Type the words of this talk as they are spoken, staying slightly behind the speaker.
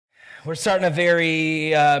We're starting a very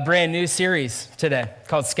brand new series today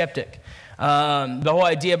called Skeptic. The whole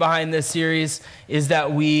idea behind this series is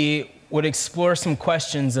that we would explore some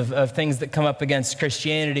questions of things that come up against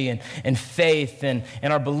Christianity and faith and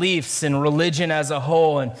our beliefs and religion as a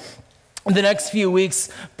whole. And the next few weeks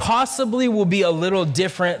possibly will be a little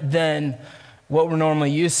different than what we're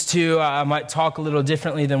normally used to. I might talk a little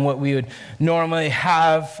differently than what we would normally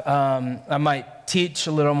have. I might teach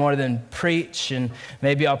a little more than preach, and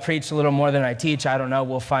maybe I'll preach a little more than I teach. I don't know.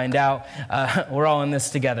 We'll find out. We're all in this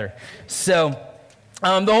together. So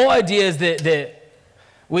the whole idea is that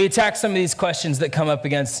we attack some of these questions that come up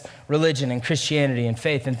against religion and Christianity and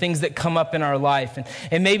faith and things that come up in our life.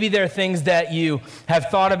 And maybe there are things that you have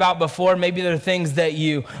thought about before. Maybe there are things that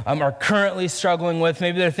you are currently struggling with.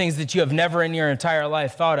 Maybe there are things that you have never in your entire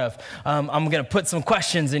life thought of. I'm going to put some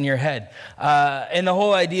questions in your head. And the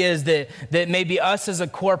whole idea is that maybe us as a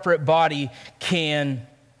corporate body can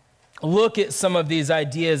look at some of these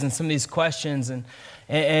ideas and some of these questions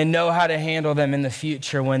and know how to handle them in the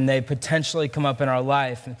future when they potentially come up in our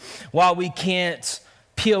life. And while we can't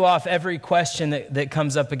peel off every question that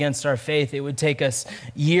comes up against our faith, it would take us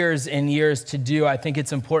years and years to do. I think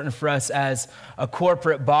it's important for us as a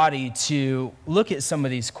corporate body to look at some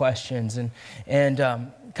of these questions and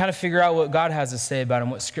kind of figure out what God has to say about them,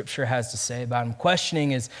 what Scripture has to say about them.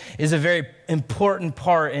 Questioning is a very important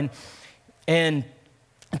part. And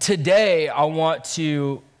today I want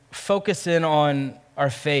to focus in on our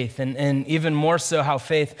faith, and even more so how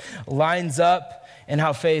faith lines up and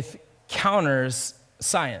how faith counters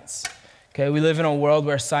science. Okay, we live in a world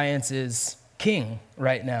where science is king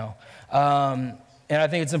right now. And I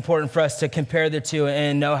think it's important for us to compare the two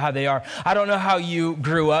and know how they are. I don't know how you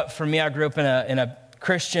grew up. For me, I grew up in a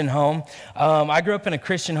Christian home. I grew up in a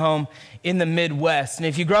Christian home in the Midwest. And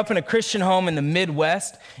if you grow up in a Christian home in the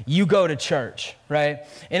Midwest, you go to church, right?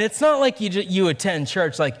 And it's not like you attend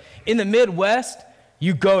church. Like in the Midwest,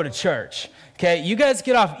 you go to church, okay? You guys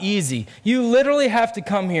get off easy. You literally have to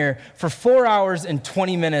come here for 4 hours and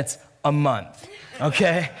 20 minutes a month,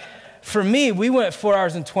 okay? For me, we went 4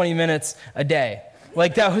 hours and 20 minutes a day.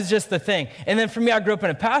 Like that was just the thing. And then for me, I grew up in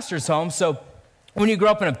a pastor's home. So when you grow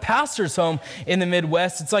up in a pastor's home in the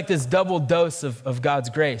Midwest, it's like this double dose of God's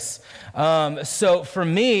grace. So for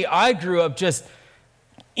me, I grew up just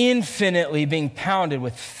infinitely being pounded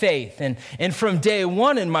with faith. And from day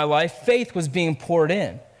one in my life, faith was being poured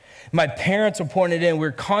in. My parents were pouring it in. We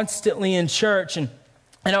were constantly in church, and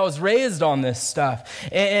I was raised on this stuff.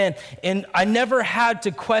 And I never had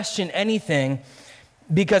to question anything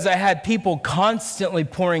because I had people constantly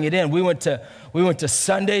pouring it in. We went to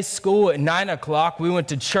Sunday school at 9 o'clock. We went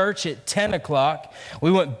to church at 10 o'clock.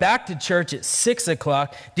 We went back to church at 6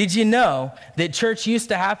 o'clock. Did you know that church used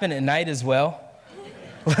to happen at night as well?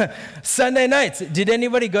 Sunday nights. Did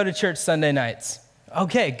anybody go to church Sunday nights?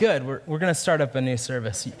 Okay, good. We're going to start up a new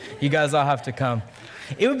service. You guys all have to come.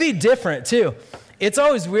 It would be different, too. It's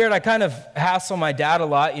always weird. I kind of hassle my dad a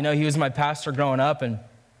lot. You know, he was my pastor growing up, and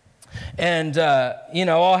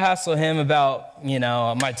I'll hassle him about,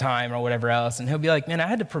 my time or whatever else. And he'll be like, man, I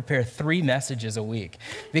had to prepare 3 messages a week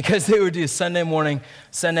because they would do Sunday morning,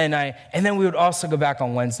 Sunday night, and then we would also go back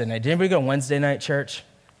on Wednesday night. Did anybody go to Wednesday night church?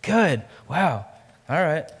 Good. Wow. All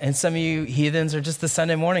right. And some of you heathens are just the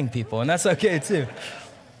Sunday morning people, and that's okay too.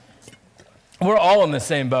 We're all in the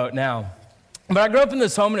same boat now. But I grew up in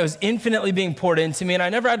this home, and it was infinitely being poured into me, and I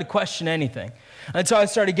never had to question anything until I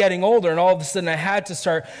started getting older, and all of a sudden I had to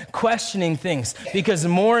start questioning things because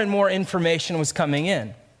more and more information was coming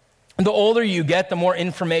in. The older you get, the more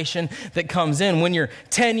information that comes in. When you're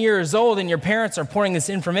 10 years old and your parents are pouring this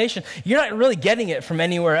information, you're not really getting it from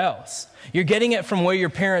anywhere else. You're getting it from where your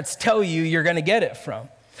parents tell you you're going to get it from.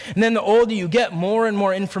 And then the older you get, more and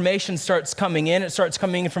more information starts coming in. It starts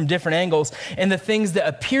coming in from different angles. And the things that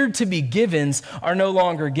appeared to be givens are no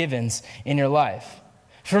longer givens in your life.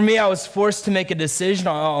 For me, I was forced to make a decision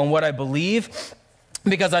on what I believe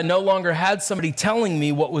because I no longer had somebody telling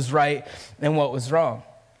me what was right and what was wrong.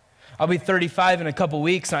 I'll be 35 in a couple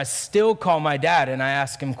weeks, and I still call my dad and I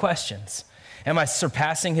ask him questions. Am I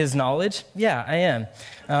surpassing his knowledge? Yeah, I am.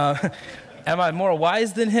 Am I more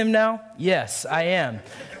wise than him now? Yes, I am.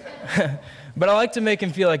 But I like to make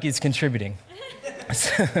him feel like he's contributing.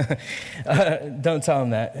 Don't tell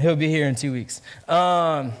him that. He'll be here in 2 weeks.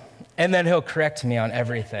 And then he'll correct me on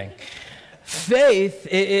everything. Faith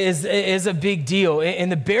is a big deal,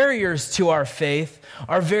 and the barriers to our faith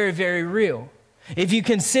are very, very real. If you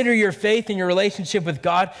consider your faith and your relationship with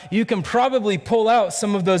God, you can probably pull out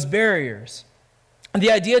some of those barriers. And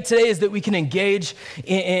the idea today is that we can engage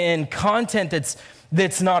in content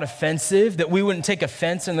that's not offensive, that we wouldn't take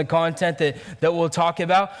offense in the content that we'll talk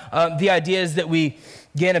about. The idea is that we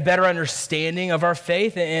gain a better understanding of our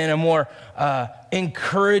faith and a more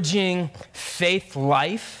encouraging faith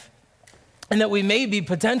life, and that we maybe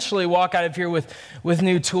potentially walk out of here with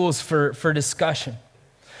new tools for discussion.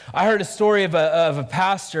 I heard a story of a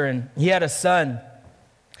pastor, and he had a son.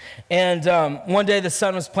 And one day the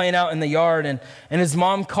son was playing out in the yard, and his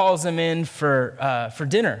mom calls him in for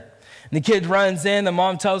dinner. And the kid runs in. The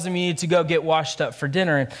mom tells him, you need to go get washed up for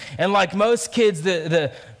dinner. And like most kids,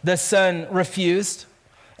 the son refused.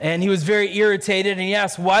 And he was very irritated. And he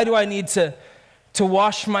asked, why do I need to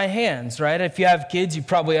wash my hands, right? If you have kids, you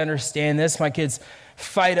probably understand this. My kids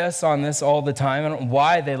fight us on this all the time. I don't know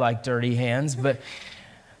why they like dirty hands, but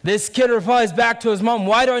this kid replies back to his mom,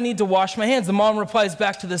 why do I need to wash my hands? The mom replies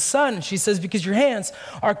back to the son, and she says, because your hands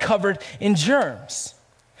are covered in germs.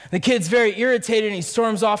 The kid's very irritated, and he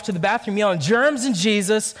storms off to the bathroom yelling, germs and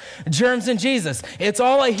Jesus, germs and Jesus. It's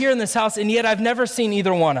all I hear in this house, and yet I've never seen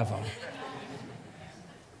either one of them.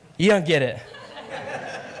 You don't get it.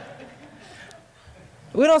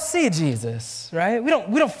 We don't see Jesus, right? We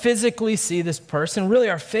don't physically see this person. Really,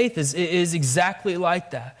 our faith is exactly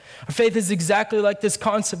like that. Our faith is exactly like this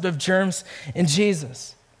concept of germs in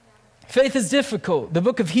Jesus. Faith is difficult. The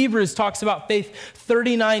book of Hebrews talks about faith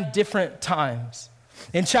 39 different times.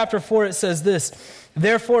 In chapter 4, it says this,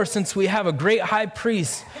 therefore, since we have a great high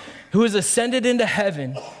priest who has ascended into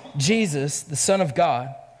heaven, Jesus, the Son of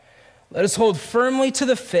God, let us hold firmly to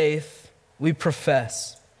the faith we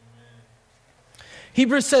profess.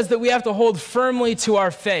 Hebrews says that we have to hold firmly to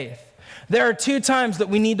our faith. There are two times that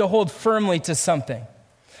we need to hold firmly to something.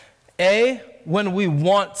 A, when we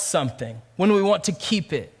want something, when we want to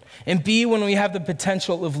keep it. And B, when we have the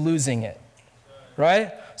potential of losing it,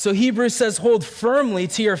 right? So Hebrews says hold firmly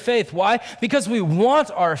to your faith. Why? Because we want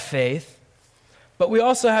our faith, but we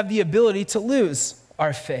also have the ability to lose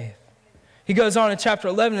our faith. He goes on in chapter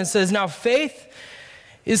 11 and says, now faith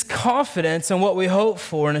is confidence in what we hope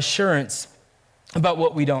for and assurance about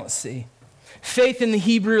what we don't see. Faith in the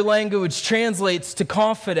Hebrew language translates to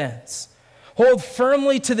confidence. Hold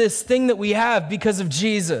firmly to this thing that we have because of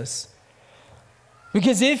Jesus.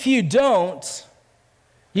 Because if you don't,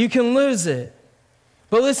 you can lose it.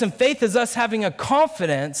 But listen, faith is us having a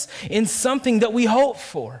confidence in something that we hope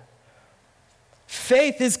for.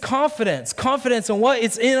 Faith is confidence. Confidence in what?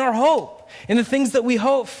 It's in our hope, in the things that we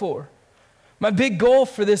hope for. My big goal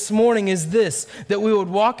for this morning is this, that we would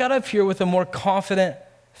walk out of here with a more confident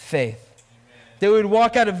faith. Amen. That we would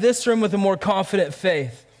walk out of this room with a more confident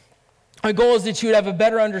faith. My goal is that you would have a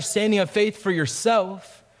better understanding of faith for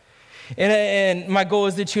yourself. And my goal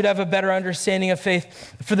is that you'd have a better understanding of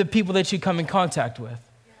faith for the people that you come in contact with,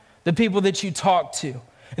 the people that you talk to,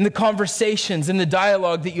 and the conversations and the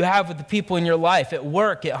dialogue that you have with the people in your life, at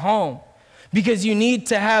work, at home. Because you need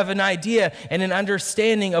to have an idea and an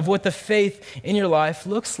understanding of what the faith in your life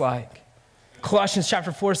looks like. Colossians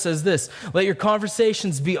chapter 4 says this, let your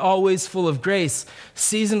conversations be always full of grace,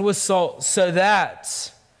 seasoned with salt, so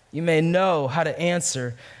that you may know how to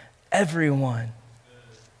answer everyone.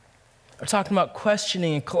 We're talking about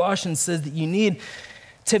questioning, and Colossians says that you need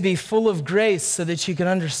to be full of grace so that you can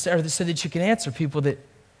understand, or so that you can answer people that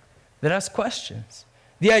ask questions.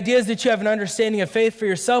 The idea is that you have an understanding of faith for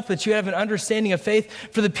yourself, that you have an understanding of faith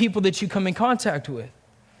for the people that you come in contact with.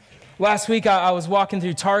 Last week, I was walking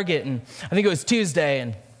through Target, and I think it was Tuesday,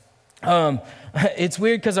 and it's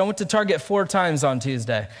weird because I went to Target 4 times on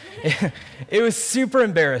Tuesday. It was super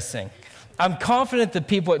embarrassing. I'm confident that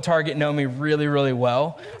people at Target know me really, really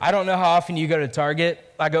well. I don't know how often you go to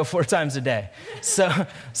Target. I go 4 times a day.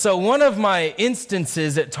 So one of my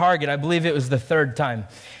instances at Target, I believe it was the 3rd time,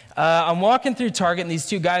 I'm walking through Target, and these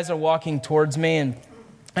 2 guys are walking towards me, and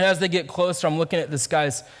as they get closer, I'm looking at this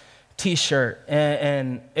guy's T-shirt,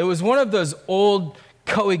 and it was one of those old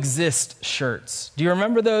Coexist shirts. Do you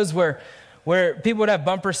remember those where people would have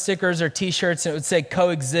bumper stickers or T-shirts, and it would say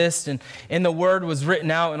Coexist, and the word was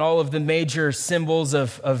written out in all of the major symbols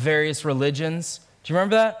of various religions? Do you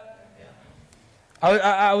remember that? Yeah.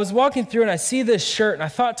 I was walking through, and I see this shirt, and I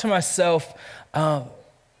thought to myself,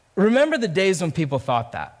 remember the days when people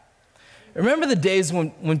thought that? Remember the days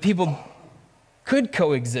when people could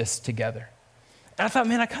coexist together? And I thought,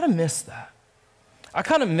 man, I kind of miss that.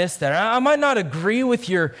 I might not agree with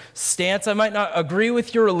your stance. I might not agree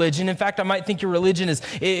with your religion. In fact, I might think your religion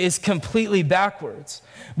is completely backwards.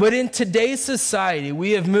 But in today's society,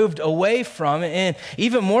 we have moved away from, and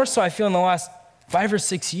even more so I feel in the last 5 or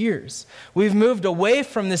 6 years, we've moved away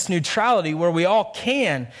from this neutrality where we all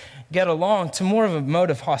can get along to more of a mode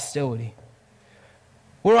of hostility.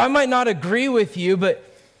 Where I might not agree with you, but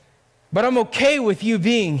but I'm okay with you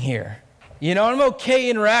being here. You know, I'm okay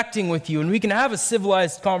interacting with you, and we can have a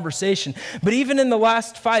civilized conversation. But even in the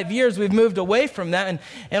last 5 years, we've moved away from that,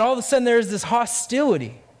 and all of a sudden there's this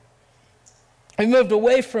hostility. We moved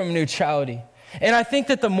away from neutrality. And I think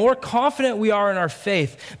that the more confident we are in our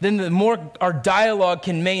faith, then the more our dialogue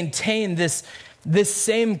can maintain this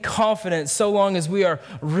same confidence so long as we are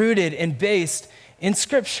rooted and based in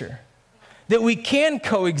Scripture. That we can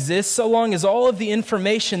coexist so long as all of the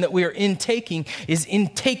information that we are intaking is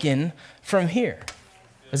intaken from here.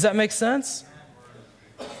 Does that make sense?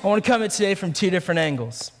 I want to come at today from two different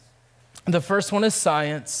angles. The first one is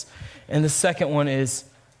science, and the second one is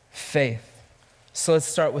faith. So let's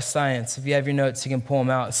start with science. If you have your notes, you can pull them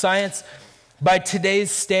out. Science, by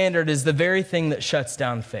today's standard, is the very thing that shuts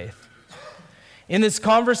down faith. In this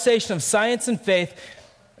conversation of science and faith,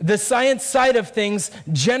 the science side of things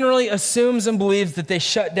generally assumes and believes that they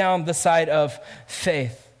shut down the side of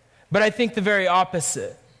faith. But I think the very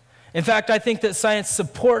opposite. In fact, I think that science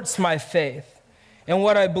supports my faith and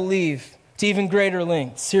what I believe to even greater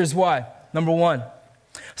lengths. Here's why. Number one,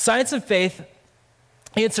 science and faith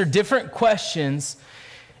answer different questions,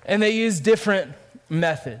 and they use different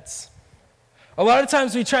methods. A lot of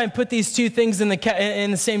times we try and put these two things in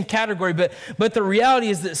the same category, but the reality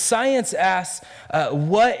is that science asks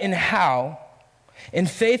what and how, and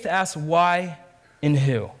faith asks why and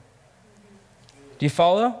who. Do you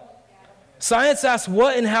follow? Science asks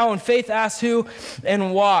what and how, and faith asks who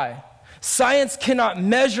and why. Science cannot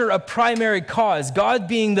measure a primary cause. God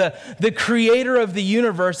being the creator of the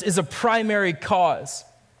universe is a primary cause.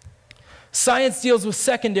 Science deals with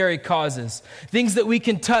secondary causes, things that we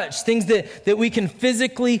can touch, things that we can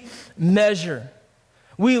physically measure.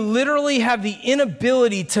 We literally have the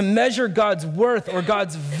inability to measure God's worth or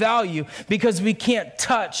God's value because we can't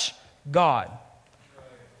touch God.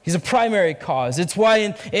 He's a primary cause. It's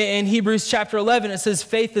why in Hebrews chapter 11 it says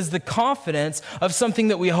faith is the confidence of something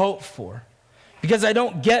that we hope for. Because I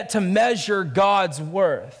don't get to measure God's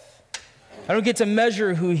worth. I don't get to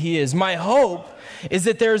measure who He is. My hope is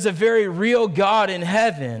that there is a very real God in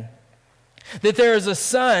heaven. That there is a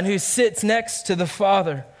Son who sits next to the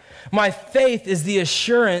Father. My faith is the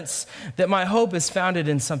assurance that my hope is founded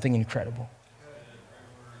in something incredible.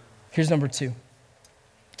 Here's number two.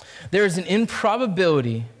 There is an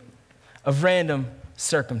improbability of random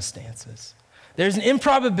circumstances. There's an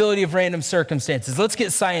improbability of random circumstances. Let's get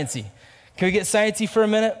sciencey. Can we get sciencey for a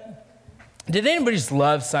minute? Did anybody just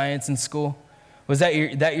love science in school? Was that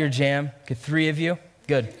your jam? Okay, 3 of you?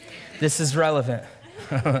 Good. This is relevant.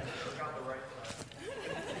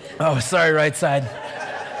 Oh, sorry, right side.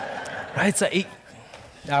 Right side.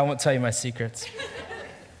 I won't tell you my secrets.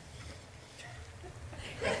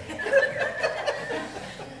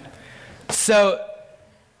 So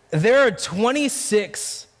there are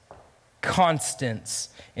 26 constants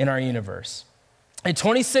in our universe. And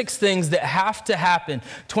 26 things that have to happen,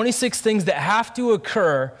 26 things that have to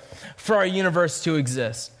occur for our universe to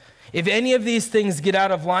exist. If any of these things get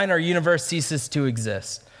out of line, our universe ceases to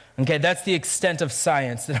exist. Okay, that's the extent of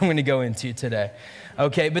science that I'm going to go into today.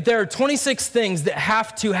 Okay, but there are 26 things that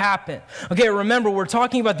have to happen. Okay, remember, we're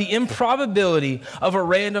talking about the improbability of a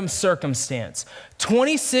random circumstance.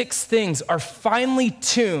 26 things are finely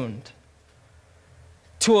tuned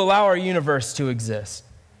to allow our universe to exist.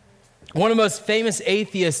 One of the most famous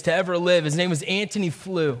atheists to ever live, his name was Antony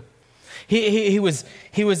Flew. He was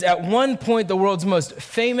at one point the world's most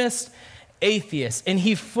famous atheist, and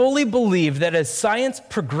he fully believed that as science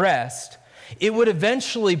progressed, it would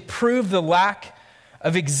eventually prove the lack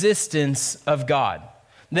of existence of God.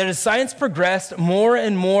 That as science progressed, more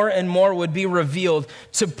and more and more would be revealed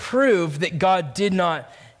to prove that God did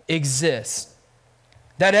not exist.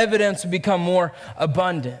 That evidence would become more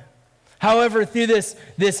abundant. However, through this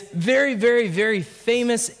very, very, very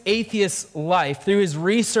famous atheist's life, through his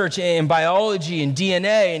research in biology and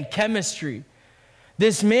DNA and chemistry,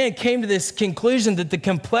 this man came to this conclusion that the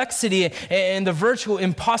complexity and the virtual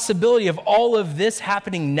impossibility of all of this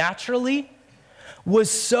happening naturally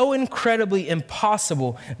was so incredibly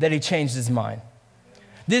impossible that he changed his mind.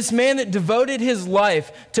 This man that devoted his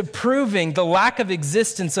life to proving the lack of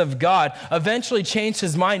existence of God eventually changed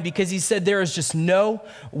his mind because he said there is just no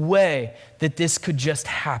way that this could just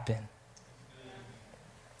happen.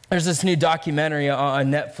 There's this new documentary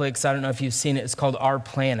on Netflix. I don't know if you've seen it. It's called Our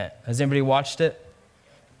Planet. Has anybody watched it?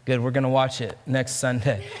 Good, we're going to watch it next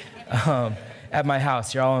Sunday at my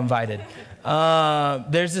house. You're all invited.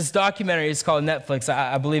 There's this documentary. It's called Netflix.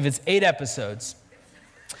 I believe it's 8 episodes.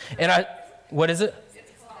 And what is it?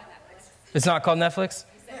 It's not called Netflix?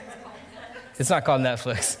 It's not called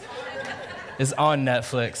Netflix. It's on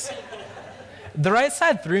Netflix. the right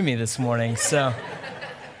side threw me this morning, so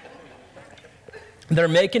they're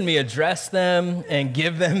making me address them and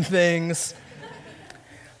give them things.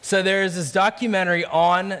 So there's this documentary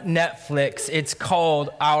on Netflix. It's called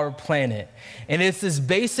Our Planet. And it's this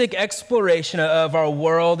basic exploration of our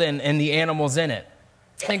world and the animals in it.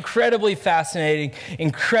 Incredibly fascinating,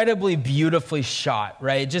 incredibly beautifully shot,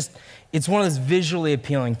 right? It's one of those visually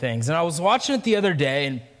appealing things. And I was watching it the other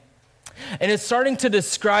day, and it's starting to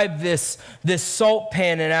describe this salt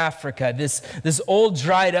pan in Africa, this old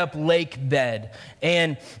dried up lake bed.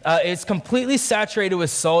 And it's completely saturated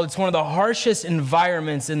with salt. It's one of the harshest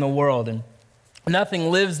environments in the world. And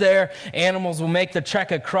nothing lives there. Animals will make the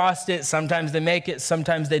trek across it. Sometimes they make it,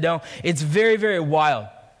 sometimes they don't. It's very, very wild.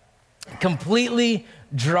 Completely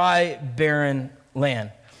dry, barren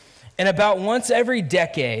land. And about once every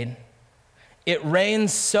decade, it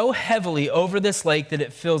rains so heavily over this lake that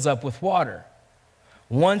it fills up with water.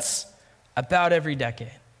 Once about every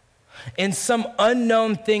decade. And some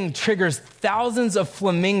unknown thing triggers thousands of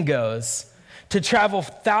flamingos to travel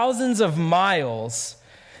thousands of miles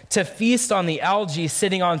to feast on the algae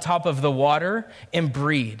sitting on top of the water and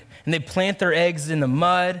breed. And they plant their eggs in the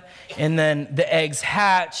mud, and then the eggs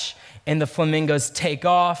hatch, and the flamingos take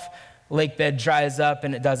off. Lake bed dries up,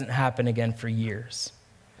 and it doesn't happen again for years.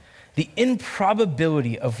 The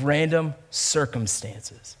improbability of random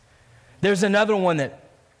circumstances. There's another one that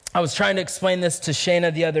I was trying to explain this to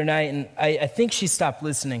Shayna the other night, and I think she stopped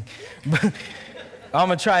listening. But I'm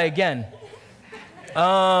going to try again.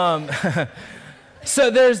 So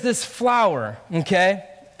there's this flower, okay?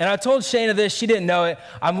 And I told Shayna this. She didn't know it.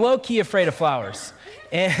 I'm low-key afraid of flowers.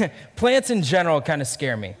 And plants in general kind of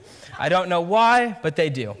scare me. I don't know why, but they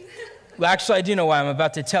do. Well, actually, I do know why. I'm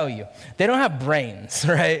about to tell you. They don't have brains,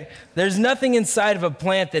 right? There's nothing inside of a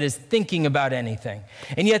plant that is thinking about anything.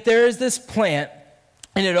 And yet there is this plant,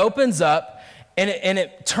 and it opens up, and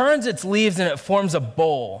it turns its leaves, and it forms a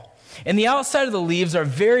bowl. And the outside of the leaves are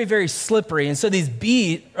very, very slippery. And so these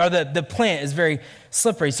bees, or the plant is very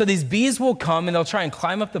slippery. So these bees will come, and they'll try and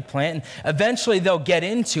climb up the plant, and eventually they'll get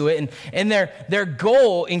into it. And their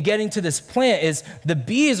goal in getting to this plant is the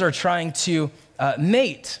bees are trying to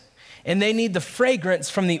mate. And they need the fragrance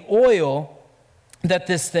from the oil that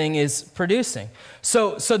this thing is producing.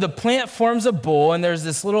 So the plant forms a bowl, and there's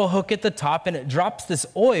this little hook at the top, and it drops this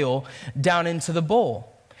oil down into the bowl.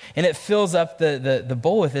 And it fills up the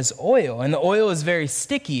bowl with this oil. And the oil is very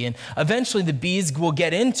sticky. And eventually the bees will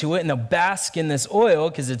get into it, and they'll bask in this oil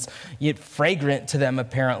because it's fragrant to them,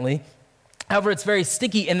 apparently. However, it's very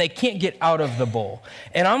sticky, and they can't get out of the bowl.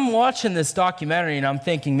 And I'm watching this documentary, and I'm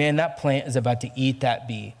thinking, man, that plant is about to eat that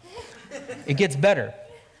bee. It gets better.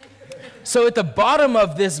 So at the bottom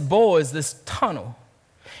of this bowl is this tunnel.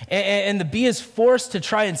 And the bee is forced to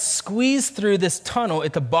try and squeeze through this tunnel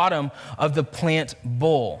at the bottom of the plant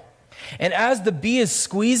bowl. And as the bee is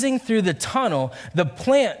squeezing through the tunnel, the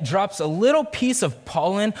plant drops a little piece of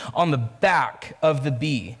pollen on the back of the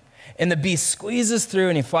bee. And the bee squeezes through,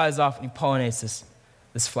 and he flies off, and he pollinates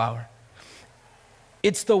this flower.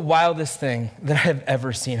 It's the wildest thing that I have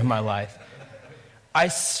ever seen in my life. I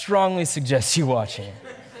strongly suggest you watching it,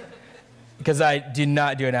 because I do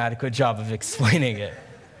not do an adequate job of explaining it.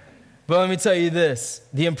 But let me tell you this,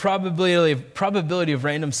 the probability of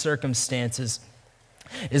random circumstances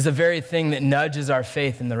is the very thing that nudges our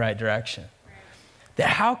faith in the right direction. That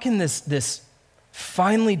how can this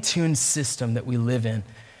finely tuned system that we live in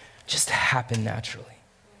just happen naturally?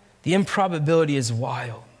 The improbability is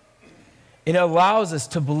wild. It allows us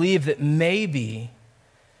to believe that maybe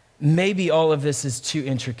all of this is too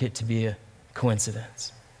intricate to be a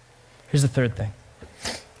coincidence. Here's the third thing.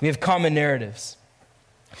 We have common narratives.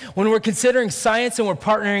 When we're considering science and we're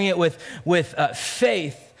partnering it with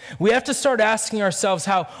faith, we have to start asking ourselves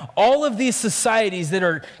how all of these societies that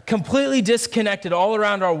are completely disconnected all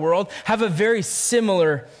around our world have a very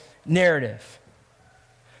similar narrative.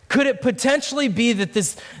 Could it potentially be that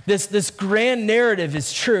this grand narrative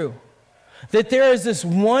is true? That there is this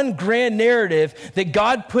one grand narrative that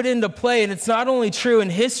God put into play, and it's not only true in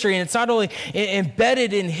history, and it's not only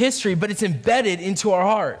embedded in history, but it's embedded into our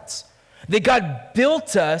hearts. That God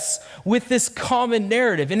built us with this common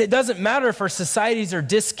narrative. And it doesn't matter if our societies are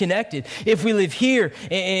disconnected. If we live here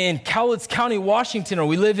in Cowlitz County, Washington, or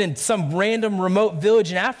we live in some random remote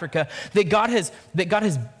village in Africa, that God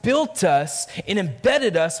has built us and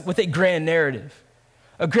embedded us with a grand narrative.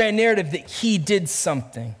 A grand narrative that He did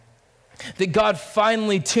something. That God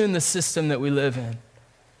finally tuned the system that we live in.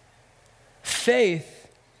 Faith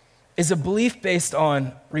is a belief based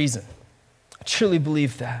on reason. I truly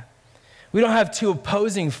believe that. We don't have two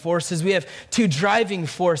opposing forces. We have two driving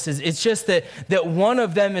forces. It's just that one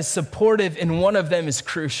of them is supportive and one of them is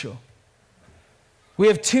crucial. We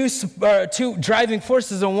have two driving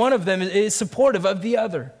forces, and one of them is supportive of the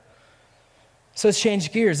other. So let's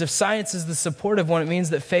change gears. If science is the supportive one, it means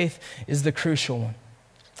that faith is the crucial one.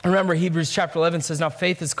 Remember, Hebrews chapter 11 says, now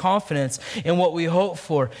faith is confidence in what we hope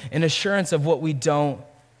for, and assurance of what we don't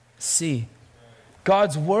see.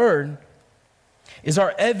 God's word is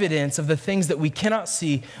our evidence of the things that we cannot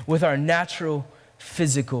see with our natural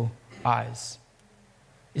physical eyes.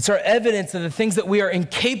 It's our evidence of the things that we are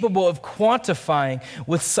incapable of quantifying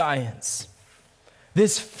with science.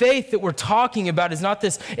 This faith that we're talking about is not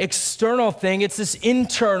this external thing, it's this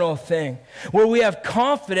internal thing where we have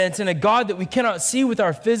confidence in a God that we cannot see with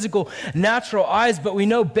our physical, natural eyes, but we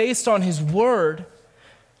know based on his word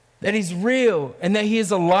that he's real and that he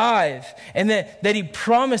is alive and that he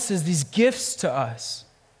promises these gifts to us.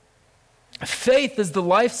 Faith is the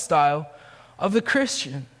lifestyle of the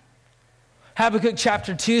Christian. Habakkuk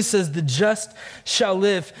chapter 2 says, the just shall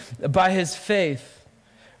live by his faith.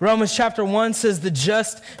 Romans chapter 1 says, the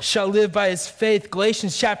just shall live by his faith.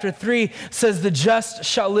 Galatians chapter 3 says, the just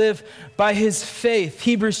shall live by his faith.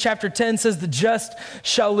 Hebrews chapter 10 says, the just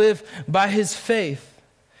shall live by his faith.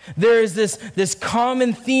 There is this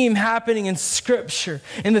common theme happening in Scripture,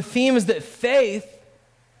 and the theme is that faith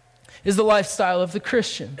is the lifestyle of the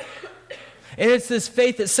Christian. And it's this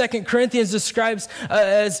faith that 2 Corinthians describes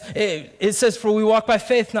as, it says, for we walk by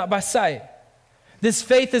faith, not by sight. This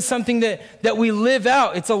faith is something that we live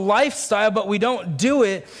out. It's a lifestyle, but we don't do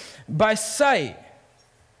it by sight.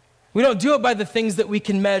 We don't do it by the things that we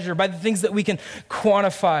can measure, by the things that we can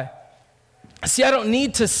quantify. See, I don't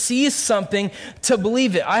need to see something to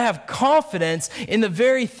believe it. I have confidence in the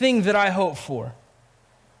very thing that I hope for.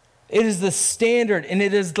 It is the standard and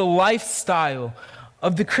it is the lifestyle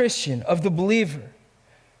of the Christian, of the believer.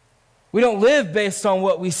 We don't live based on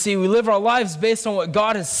what we see. We live our lives based on what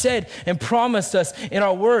God has said and promised us in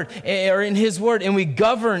our word or in his word, and we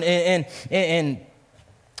govern and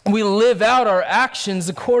we live out our actions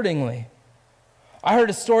accordingly. I heard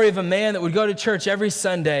a story of a man that would go to church every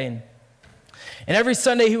Sunday, and every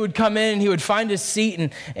Sunday he would come in and he would find his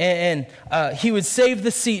seat and he would save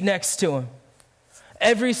the seat next to him.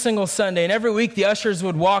 Every single Sunday. And every week the ushers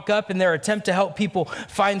would walk up in their attempt to help people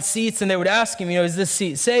find seats, and they would ask him, is this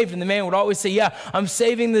seat saved? And the man would always say, yeah, I'm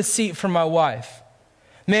saving this seat for my wife.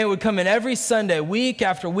 The man would come in every Sunday, week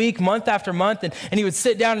after week, month after month, and he would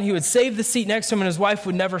sit down and he would save the seat next to him, and his wife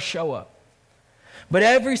would never show up. But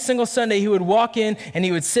every single Sunday he would walk in and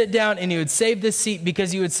he would sit down and he would save this seat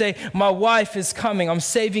because he would say, my wife is coming. I'm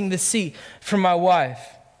saving the seat for my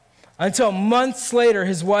wife. Until months later,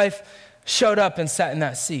 his wife showed up and sat in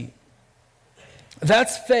that seat.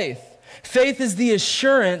 That's faith. Faith is the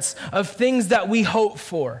assurance of things that we hope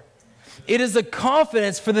for. It is a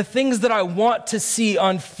confidence for the things that I want to see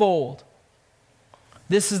unfold.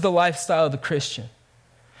 This is the lifestyle of the Christian.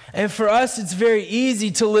 And for us, it's very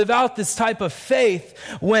easy to live out this type of faith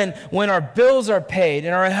when our bills are paid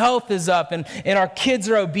and our health is up and our kids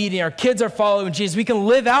are obedient, our kids are following Jesus. We can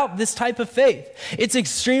live out this type of faith. It's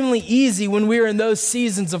extremely easy when we're in those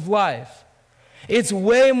seasons of life. It's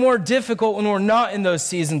way more difficult when we're not in those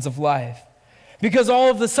seasons of life. Because all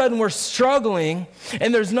of a sudden we're struggling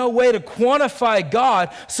and there's no way to quantify God.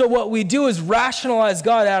 So what we do is rationalize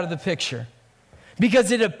God out of the picture.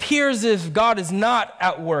 Because it appears as if God is not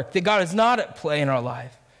at work, that God is not at play in our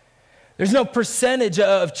life. There's no percentage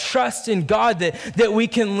of trust in God that we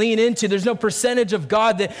can lean into. There's no percentage of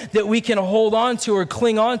God that we can hold on to or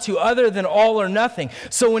cling on to other than all or nothing.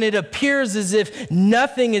 So when it appears as if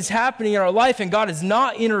nothing is happening in our life and God is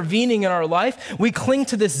not intervening in our life, we cling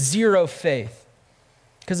to this zero faith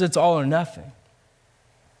because it's all or nothing.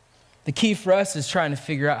 The key for us is trying to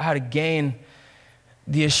figure out how to gain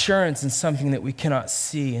the assurance in something that we cannot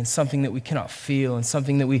see and something that we cannot feel and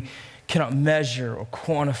something that we cannot measure or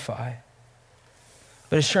quantify.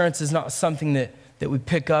 But assurance is not something that we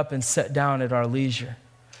pick up and set down at our leisure.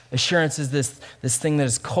 Assurance is this thing that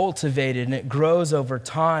is cultivated and it grows over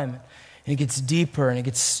time and it gets deeper and it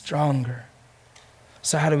gets stronger.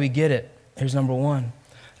 So how do we get it? Here's number one.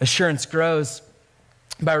 Assurance grows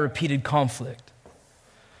by repeated conflict.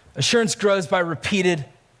 Assurance grows by repeated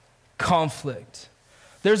conflict.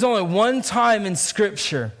 There's only one time in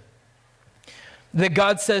Scripture that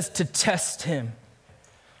God says to test him.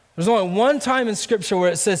 There's only one time in Scripture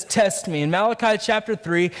where it says test me. In Malachi chapter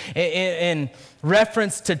 3, in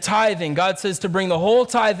reference to tithing, God says to bring the whole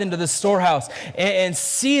tithe into the storehouse and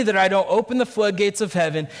see that I don't open the floodgates of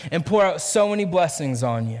heaven and pour out so many blessings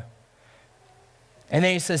on you. And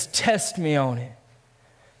then he says, test me on it.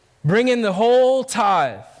 bring in the whole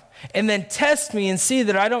tithe, and then test me and see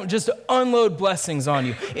that I don't just unload blessings on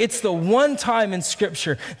you. It's the one time in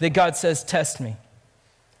Scripture that God says, test me.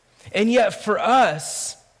 And yet for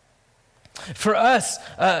us,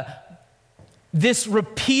 this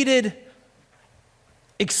repeated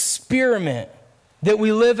experiment that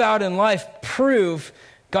we live out in life prove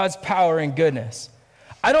God's power and goodness.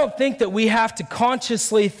 I don't think that we have to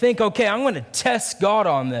consciously think, okay, I'm going to test God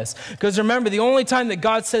on this. Because remember, the only time that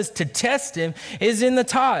God says to test him is in the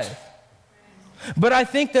tithe. But I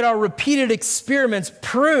think that our repeated experiments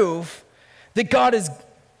prove that God is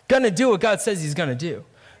going to do what God says he's going to do.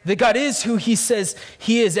 That God is who he says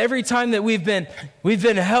he is. Every time that we've been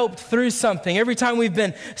helped through something, every time we've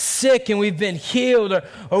been sick and we've been healed,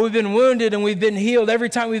 or we've been wounded and we've been healed, every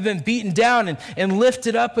time we've been beaten down and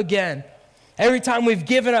lifted up again, every time we've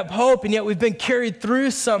given up hope and yet we've been carried through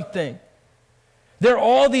something. There are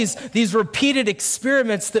all these repeated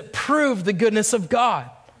experiments that prove the goodness of God.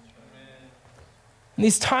 And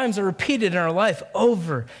these times are repeated in our life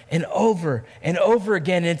over and over and over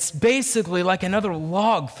again. It's basically like another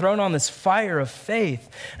log thrown on this fire of faith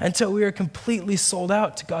until we are completely sold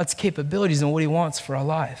out to God's capabilities and what he wants for our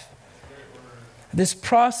life. This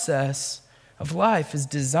process of life is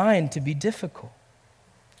designed to be difficult.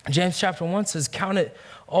 James chapter 1 says, "Count it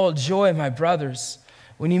all joy, my brothers,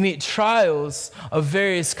 when you meet trials of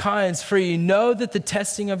various kinds, for you know that the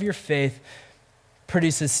testing of your faith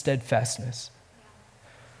produces steadfastness."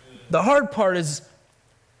 The hard part is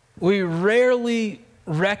we rarely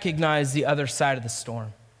recognize the other side of the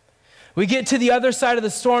storm. We get to the other side of the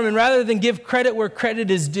storm, and rather than give credit where credit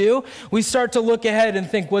is due, we start to look ahead and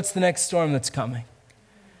think, what's the next storm that's coming?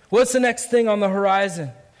 What's the next thing on the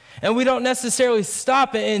horizon? And we don't necessarily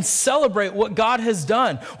stop and celebrate what God has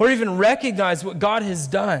done or even recognize what God has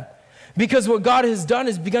done. Because what God has done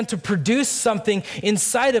is begun to produce something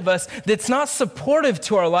inside of us that's not supportive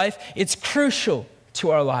to our life, it's crucial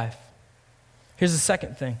to our life. Here's the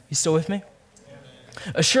second thing. You still with me?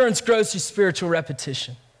 Amen. Assurance grows through spiritual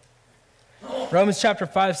repetition. Romans chapter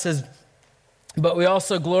 5 says, "But we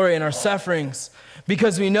also glory in our sufferings,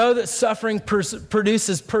 because we know that suffering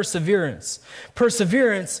produces perseverance.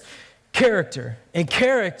 Perseverance, character. And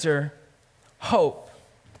character, hope."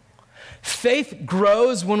 Faith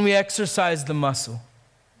grows when we exercise the muscle.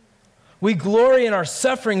 We glory in our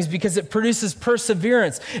sufferings because it produces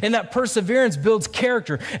perseverance. And that perseverance builds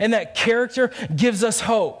character. And that character gives us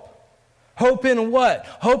hope. Hope in what?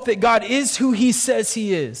 Hope that God is who he says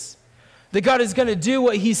he is. That God is going to do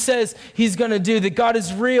what he says he's going to do. That God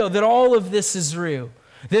is real. That all of this is real.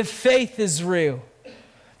 That faith is real.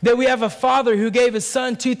 That we have a Father who gave his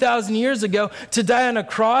Son 2,000 years ago to die on a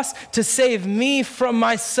cross to save me from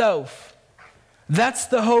myself. That's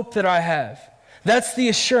the hope that I have. That's the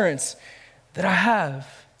assurance that I have.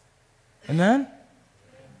 Amen?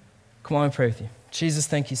 Come on, I pray with you. Jesus,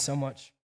 thank you so much.